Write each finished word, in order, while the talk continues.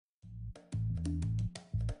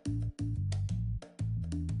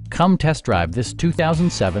Come test drive this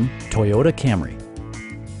 2007 Toyota Camry.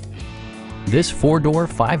 This four-door,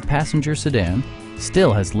 five-passenger sedan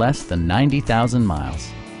still has less than 90,000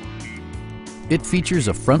 miles. It features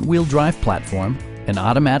a front-wheel drive platform, an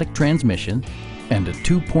automatic transmission, and a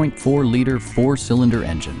 2.4-liter four-cylinder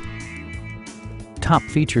engine. Top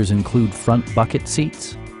features include front bucket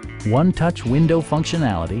seats, one-touch window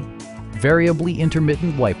functionality, variably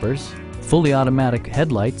intermittent wipers, fully automatic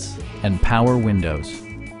headlights, and power windows.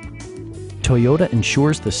 Toyota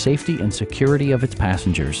ensures the safety and security of its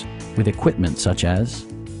passengers with equipment such as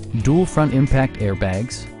dual front impact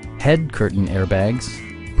airbags, head curtain airbags,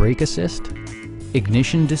 brake assist,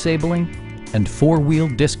 ignition disabling, and four-wheel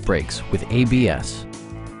disc brakes with ABS.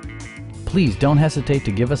 Please don't hesitate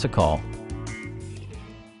to give us a call.